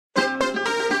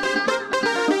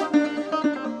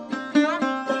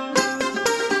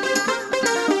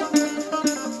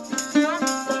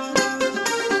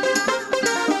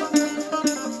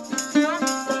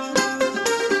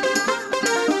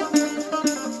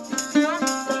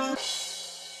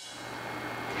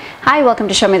Hi, welcome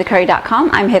to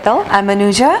ShowMeTheCurry.com. I'm Hital. I'm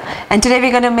Anuja, and today we're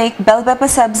going to make bell pepper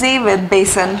sabzi with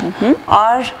besan,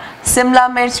 or simla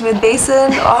mirch with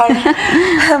besan,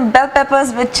 or bell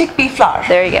peppers with chickpea flour.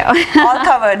 There you go. All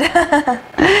covered.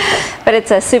 But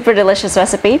it's a super delicious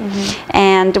recipe,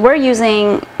 and we're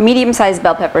using medium-sized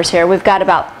bell peppers here. We've got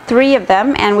about 3 of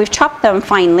them, and we've chopped them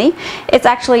finely. It's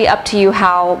actually up to you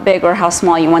how big or how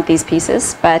small you want these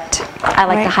pieces, but I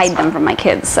like to hide them from my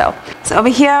kids. So over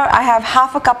here I have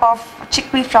half a cup of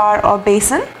chickpea flour or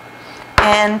besan,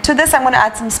 and to this I'm going to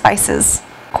add some spices.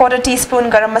 1/4 teaspoon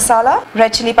garam masala,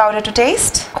 red chili powder to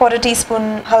taste, 1/4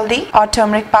 teaspoon haldi or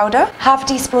turmeric powder, 1/2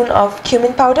 teaspoon of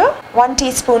cumin powder, 1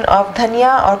 teaspoon of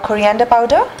dhania or coriander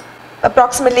powder,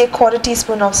 approximately 1/4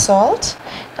 teaspoon of salt.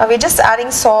 Now we're just adding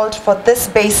salt for this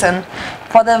besan.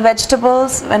 For the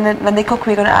vegetables, when they cook,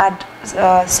 we're going to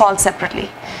add salt separately.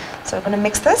 So we're going to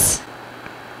mix this.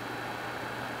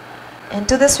 And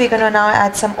to this we're going to now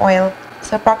add some oil.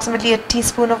 So approximately 1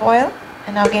 teaspoon of oil.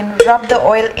 And now again rub the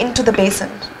oil into the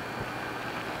besan.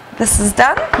 This is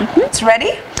done. It's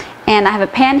ready. And I have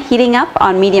a pan heating up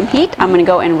on medium heat. I'm going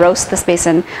to go and roast this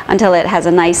besan until it has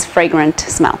a nice fragrant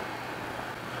smell.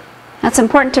 Now it's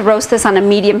important to roast this on a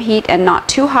medium heat and not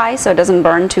too high so it doesn't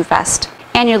burn too fast.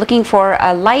 And you're looking for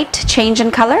a light change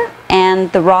in color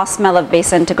and the raw smell of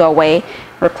besan to go away,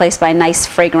 replaced by a nice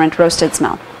fragrant roasted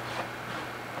smell.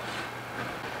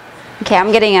 Okay,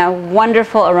 I'm getting a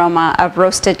wonderful aroma of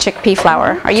roasted chickpea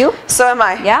flour. Are you? So am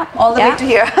I. Yeah? All the way to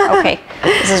here. Okay,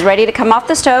 this is ready to come off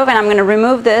the stove, and I'm going to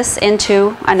remove this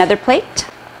into another plate.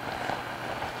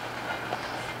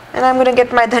 And I'm going to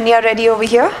get my dhania ready over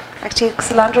here. Actually,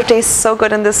 cilantro tastes so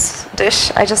good in this dish.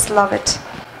 I just love it.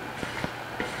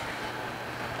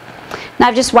 Now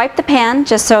I've just wiped the pan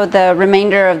just so the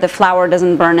remainder of the flour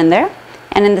doesn't burn in there.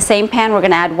 And in the same pan, we're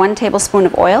going to add 1 tablespoon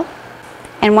of oil.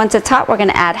 And once it's hot, we're going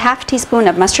to add 1/2 teaspoon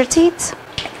of mustard seeds,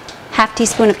 1/2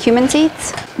 teaspoon of cumin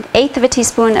seeds, 1/8 of a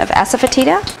teaspoon of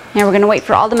asafoetida. Now we're going to wait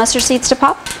for all the mustard seeds to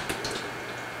pop.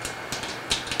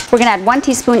 We're going to add 1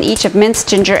 teaspoon each of minced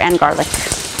ginger and garlic.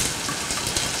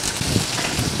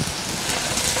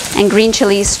 And green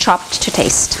chilies chopped to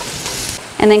taste.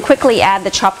 And then quickly add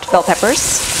the chopped bell peppers.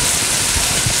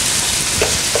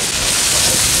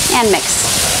 And mix.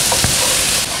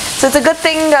 So it's a good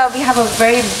thing we have a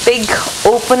very big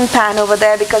open pan over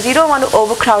there, because you don't want to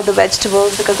overcrowd the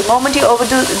vegetables, because the moment you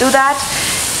overdo that,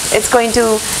 it's going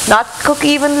to not cook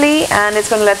evenly and it's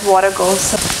going to let water go.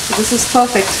 So this is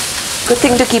perfect. Good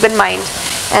thing to keep in mind.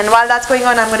 And while that's going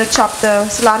on, I'm going to chop the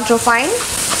cilantro fine.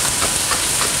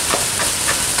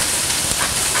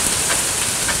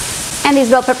 And these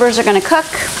bell peppers are going to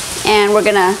cook, and we're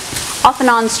going to off and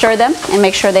on stir them and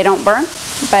make sure they don't burn,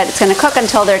 but it's going to cook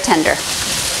until they're tender.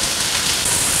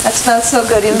 That smells so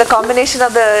good. In the combination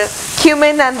of the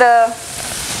cumin and the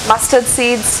mustard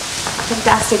seeds,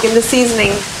 fantastic. In the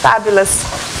seasoning, fabulous.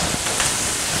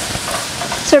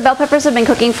 So our bell peppers have been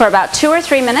cooking for about 2 or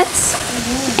 3 minutes,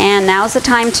 and now's the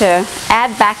time to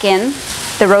add back in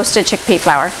the roasted chickpea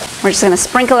flour. We're just going to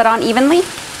sprinkle it on evenly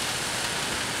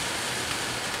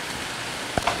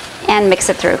and mix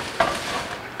it through.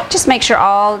 Just make sure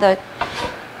all the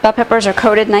bell peppers are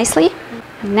coated nicely.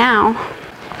 Now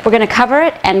we're going to cover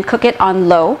it and cook it on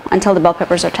low until the bell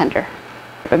peppers are tender.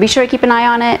 But be sure to keep an eye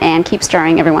on it and keep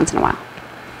stirring every once in a while.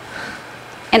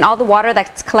 And all the water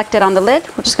that's collected on the lid,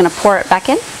 we're just going to pour it back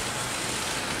in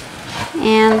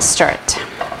and stir it.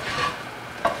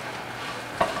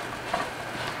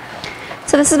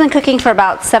 So this has been cooking for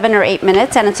about 7 or 8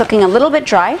 minutes, and it's looking a little bit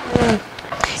dry.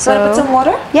 So put some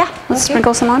water? Yeah, let's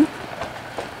sprinkle some on.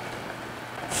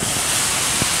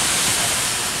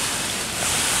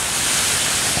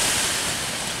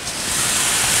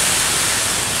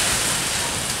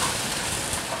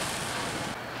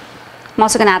 I'm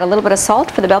also going to add a little bit of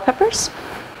salt for the bell peppers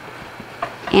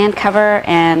and cover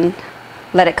and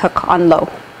let it cook on low.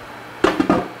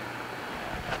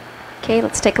 Okay,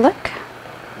 let's take a look.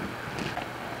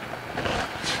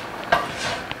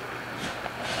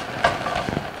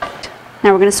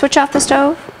 Now we're going to switch off the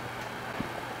stove,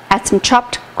 add some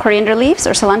chopped coriander leaves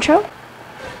or cilantro,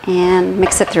 and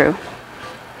mix it through.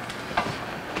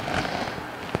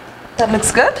 That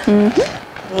looks good.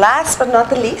 Last but not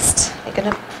the least, we're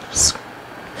going to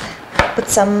put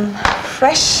some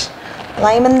fresh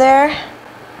lime in there.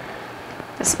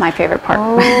 This is my favorite part.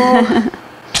 Oh,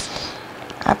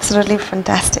 absolutely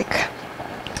fantastic.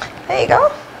 There you go.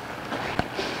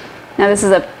 Now this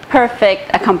is a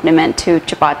perfect accompaniment to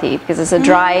chapati, because it's a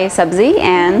dry subzi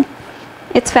and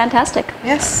it's fantastic.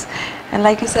 Yes, and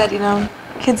like you said, you know,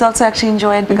 kids also actually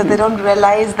enjoy it because they don't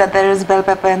realize that there is bell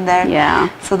pepper in there. Yeah.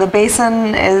 So the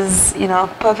besan is, you know,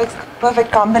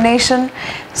 perfect combination.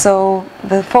 So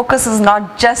the focus is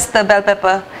not just the bell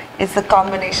pepper, it's the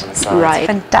combination. So Right. it's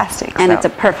fantastic. And So, it's a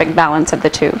perfect balance of the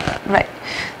two. right.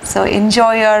 So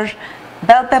enjoy your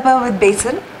bell pepper with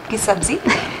besan ki sabzi.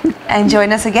 And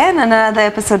join us again on another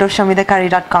episode of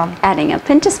ShowMeTheCurry.com. Adding a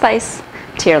pinch of spice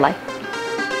to your life.